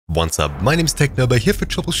What's up, my name is Technoba here for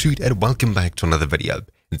Troubleshoot and welcome back to another video.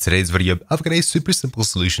 In today's video, I've got a super simple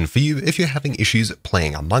solution for you if you're having issues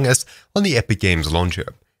playing Among Us on the Epic Games launcher.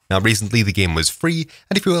 Now recently the game was free,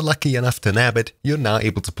 and if you were lucky enough to nab it, you're now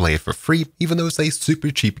able to play it for free. Even though it's a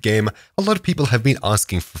super cheap game, a lot of people have been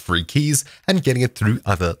asking for free keys and getting it through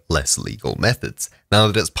other less legal methods. Now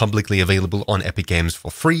that it's publicly available on Epic Games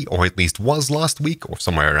for free, or at least was last week or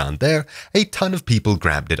somewhere around there, a ton of people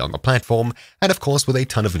grabbed it on the platform, and of course with a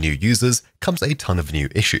ton of new users comes a ton of new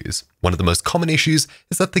issues. One of the most common issues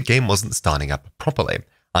is that the game wasn't starting up properly.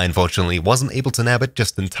 I unfortunately wasn't able to nab it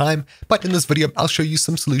just in time, but in this video I'll show you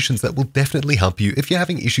some solutions that will definitely help you if you're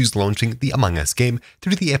having issues launching the Among Us game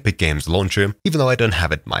through the Epic Games launcher, even though I don't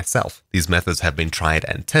have it myself. These methods have been tried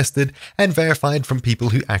and tested and verified from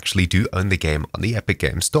people who actually do own the game on the Epic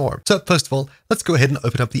Games Store. So first of all, let's go ahead and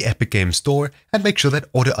open up the Epic Games Store and make sure that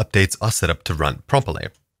auto updates are set up to run properly.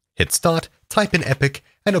 Hit start, type in Epic,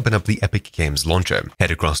 and open up the Epic Games launcher.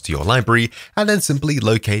 Head across to your library and then simply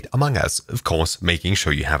locate Among Us, of course making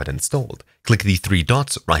sure you have it installed. Click the three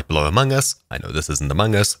dots right below Among Us. I know this isn't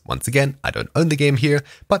Among Us. Once again, I don't own the game here,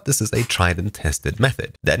 but this is a tried and tested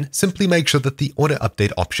method. Then simply make sure that the auto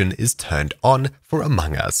update option is turned on for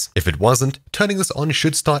Among Us. If it wasn't, turning this on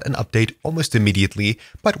should start an update almost immediately,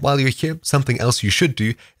 but while you're here, something else you should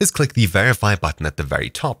do is click the verify button at the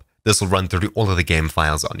very top. This will run through all of the game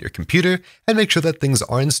files on your computer and make sure that things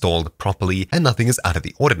are installed properly and nothing is out of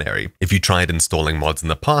the ordinary. If you tried installing mods in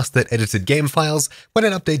the past that edited game files, when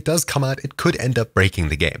an update does come out, it could end up breaking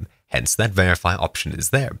the game. Hence, that verify option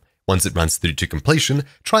is there. Once it runs through to completion,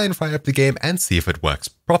 try and fire up the game and see if it works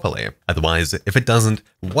properly. Otherwise, if it doesn't,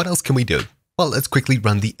 what else can we do? Well, let's quickly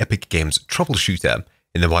run the Epic Games Troubleshooter.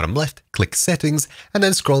 In the bottom left, click Settings and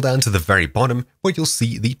then scroll down to the very bottom where you'll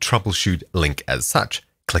see the Troubleshoot link as such.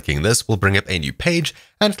 Clicking this will bring up a new page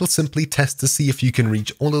and it'll simply test to see if you can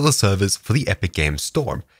reach all of the servers for the Epic Games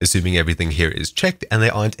Store. Assuming everything here is checked and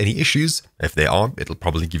there aren't any issues, if they are, it'll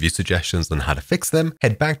probably give you suggestions on how to fix them.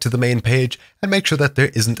 Head back to the main page and make sure that there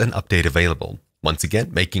isn't an update available. Once again,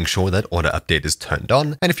 making sure that auto update is turned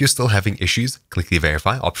on, and if you're still having issues, click the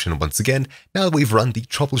verify option once again, now that we've run the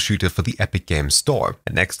troubleshooter for the Epic Games Store.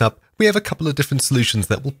 And next up, we have a couple of different solutions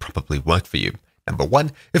that will probably work for you. Number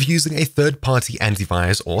one, if using a third-party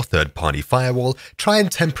antivirus or third-party firewall, try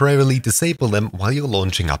and temporarily disable them while you're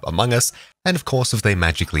launching up Among Us, and of course if they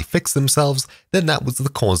magically fix themselves, then that was the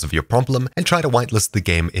cause of your problem, and try to whitelist the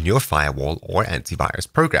game in your firewall or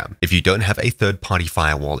antivirus program. If you don't have a third-party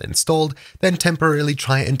firewall installed, then temporarily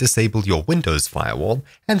try and disable your Windows firewall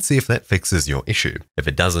and see if that fixes your issue. If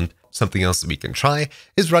it doesn't, something else that we can try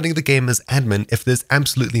is running the game as admin if there's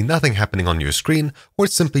absolutely nothing happening on your screen, or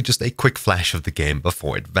it's simply just a quick flash of the game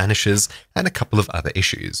before it vanishes, and a couple of other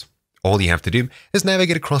issues. All you have to do is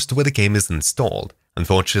navigate across to where the game is installed.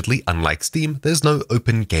 Unfortunately, unlike Steam, there's no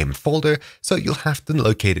open game folder, so you'll have to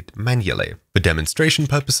locate it manually. For demonstration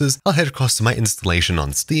purposes, I'll head across to my installation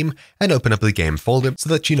on Steam and open up the game folder so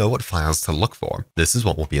that you know what files to look for. This is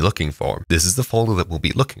what we'll be looking for. This is the folder that we'll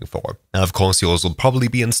be looking for. Now, of course, yours will probably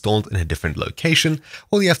be installed in a different location.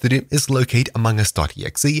 All you have to do is locate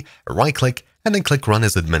amongus.exe, right-click, and then click Run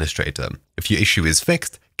as Administrator. If your issue is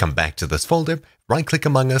fixed, come back to this folder, right-click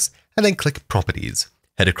Among Us, and then click Properties.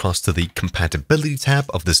 Head across to the Compatibility tab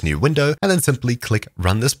of this new window, and then simply click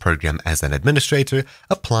Run this program as an administrator,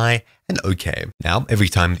 Apply, and OK. Now, every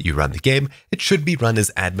time that you run the game, it should be run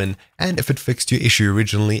as admin, and if it fixed your issue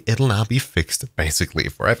originally, it'll now be fixed basically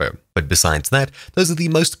forever. But besides that, those are the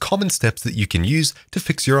most common steps that you can use to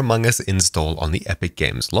fix your Among Us install on the Epic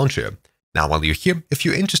Games launcher. Now, while you're here, if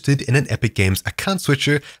you're interested in an Epic Games account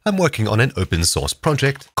switcher, I'm working on an open source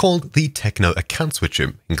project called the Techno Account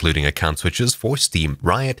Switcher, including account switchers for Steam,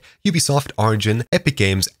 Riot, Ubisoft, Origin, Epic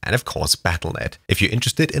Games, and of course Battle.net. If you're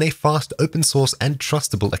interested in a fast, open source, and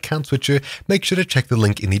trustable account switcher, make sure to check the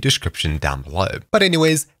link in the description down below. But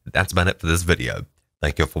anyways, that's about it for this video.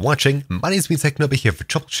 Thank you all for watching. My name's been Technoba here for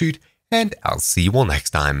Troubleshoot, and I'll see you all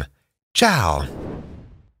next time. Ciao!